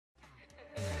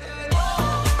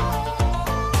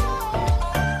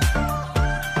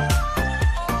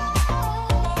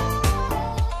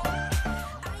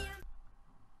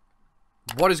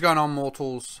What is going on,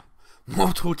 mortals?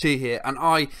 Mortal T here, and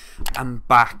I am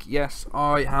back. Yes,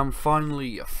 I am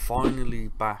finally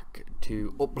back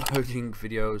to uploading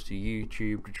videos to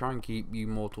YouTube to try and keep you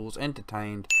mortals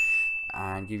entertained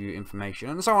and give you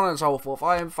information and so on and so forth.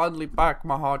 I am finally back.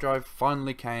 My hard drive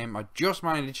finally came. I just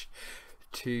managed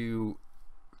to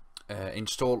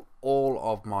install all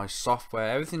of my software.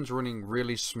 Everything's running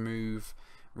really smooth,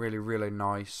 really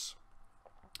nice,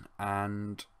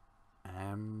 and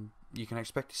you can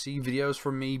expect to see videos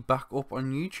from me back up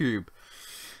on YouTube.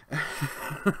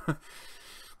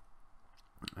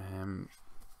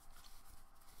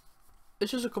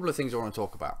 There's just a couple of things I want to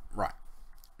talk about right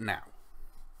now.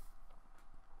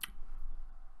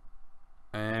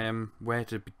 Where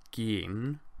to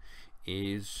begin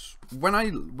is when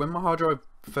my hard drive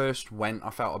first went,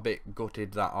 I felt a bit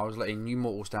gutted that I was letting you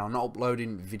mortals down, not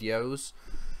uploading videos.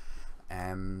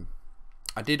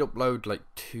 I did upload like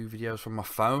 2 videos from my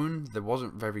phone. There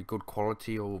wasn't very good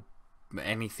quality or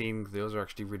anything. Those are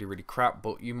actually really crap,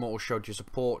 but you mortals showed your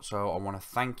support, so I want to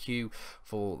thank you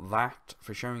for that,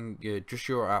 for showing just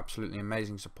your absolutely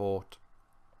amazing support,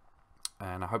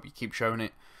 and I hope you keep showing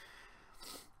it.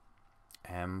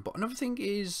 But another thing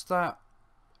is that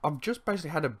I've just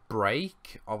basically had a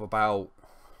break of about,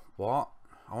 what,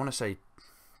 I want to say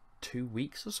 2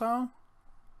 weeks or so.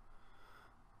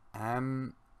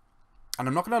 And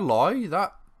I'm not gonna lie,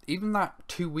 that even that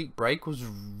 2-week break was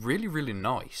really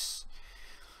nice.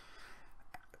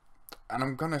 And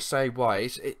I'm gonna say why.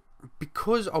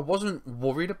 Because I wasn't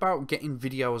worried about getting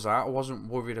videos out. I wasn't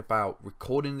worried about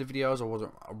recording the videos. I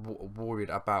wasn't worried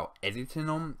about editing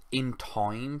them in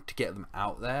time to get them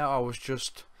out there. I was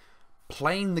just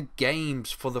playing the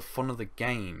games for the fun of the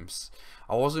games.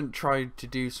 I wasn't trying to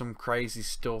do some crazy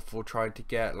stuff or trying to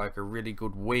get like a really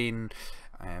good win.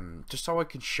 Just so I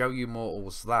could show you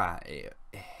mortals that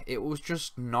it was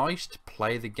just nice to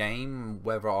play the game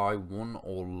whether I won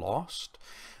or lost,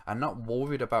 and not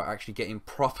worried about actually getting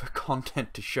proper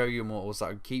content to show you mortals that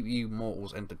would keep you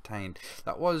mortals entertained.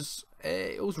 It was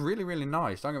really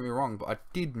nice, don't get me wrong, but I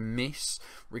did miss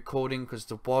recording because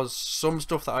there was some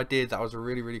stuff that I did that was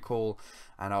really cool,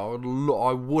 and I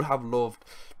would have loved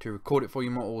to record it for you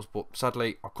mortals, but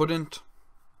sadly I couldn't.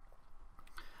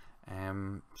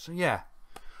 So yeah,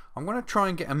 I'm going to try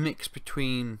and get a mix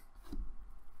between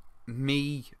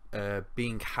me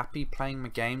being happy playing my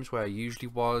games where I usually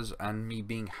was, and me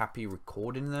being happy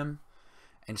recording them,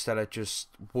 instead of just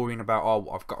worrying about, oh,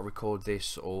 I've got to record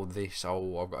this or this,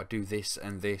 oh, I've got to do this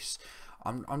and this.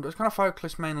 I'm just going to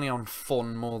focus mainly on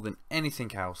fun more than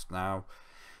anything else now.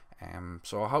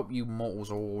 So I hope you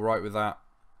mortals are alright with that.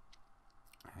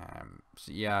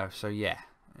 So yeah,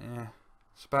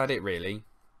 that's about it really.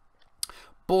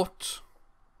 But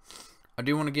I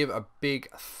do want to give a big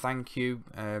thank you.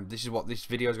 This is what this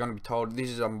video is going to be told. This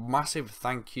is a massive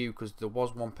thank you because there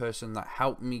was one person that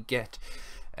helped me get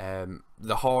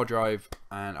the hard drive,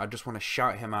 and I just want to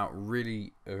shout him out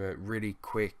really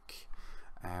quick.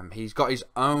 He's got his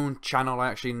own channel. I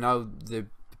actually know the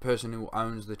person who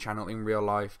owns the channel in real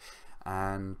life,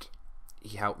 and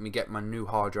he helped me get my new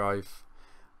hard drive,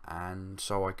 and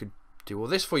so I could do all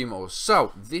this for you more.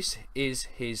 So this is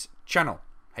his channel,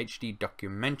 HD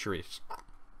Documentaries.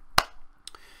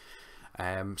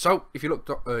 So if you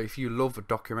love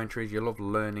documentaries, you love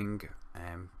learning,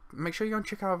 make sure you go and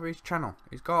check out his channel.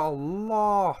 He's got a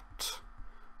lot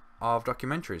of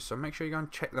documentaries, so make sure you go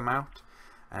and check them out.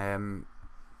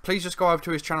 Please just go over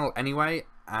to his channel anyway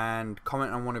and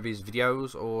comment on one of his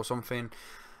videos or something,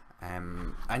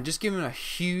 and just give him a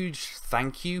huge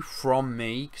thank you from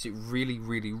me, because it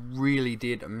really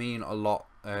did mean a lot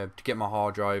to get my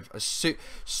hard drive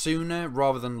sooner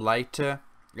rather than later.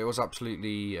 It was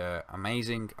absolutely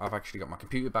amazing. I've actually got my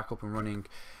computer back up and running,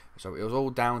 so it was all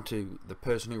down to the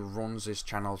person who runs this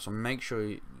channel. So make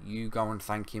sure you go and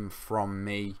thank him from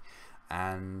me,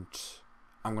 and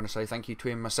I'm going to say thank you to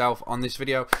him myself on this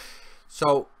video.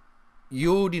 So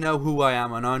you already know who I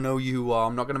am, and I know you are.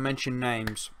 I'm not going to mention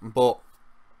names, but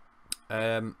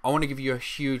I want to give you a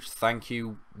huge thank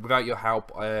you. Without your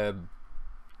help, I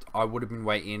would have been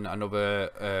waiting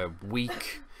another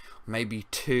week, maybe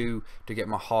 2, to get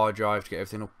my hard drive, to get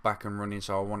everything up back and running.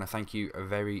 So I want to thank you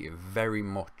very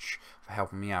much for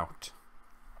helping me out.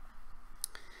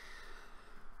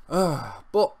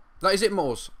 But that is it,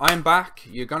 mortals. I am back.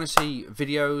 You're going to see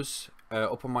videos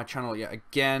up on my channel yet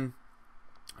again.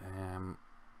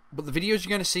 But the videos you're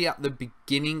going to see at the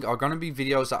beginning are going to be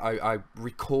videos that I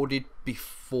recorded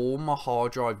before my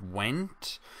hard drive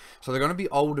went. So they're going to be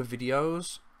older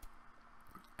videos.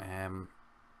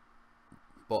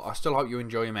 But I still hope you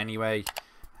enjoy them anyway.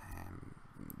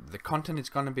 The content is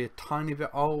going to be a tiny bit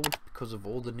old because of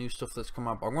all the new stuff that's come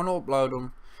up. I'm going to upload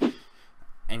them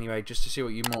anyway, just to see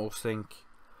what you mortals think.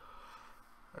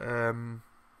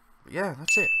 Yeah,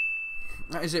 that's it.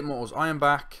 That is it, mortals. I am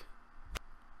back.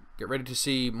 Get ready to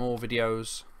see more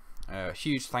videos.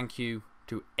 Huge thank you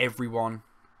to everyone.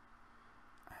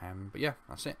 But yeah,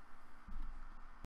 that's it.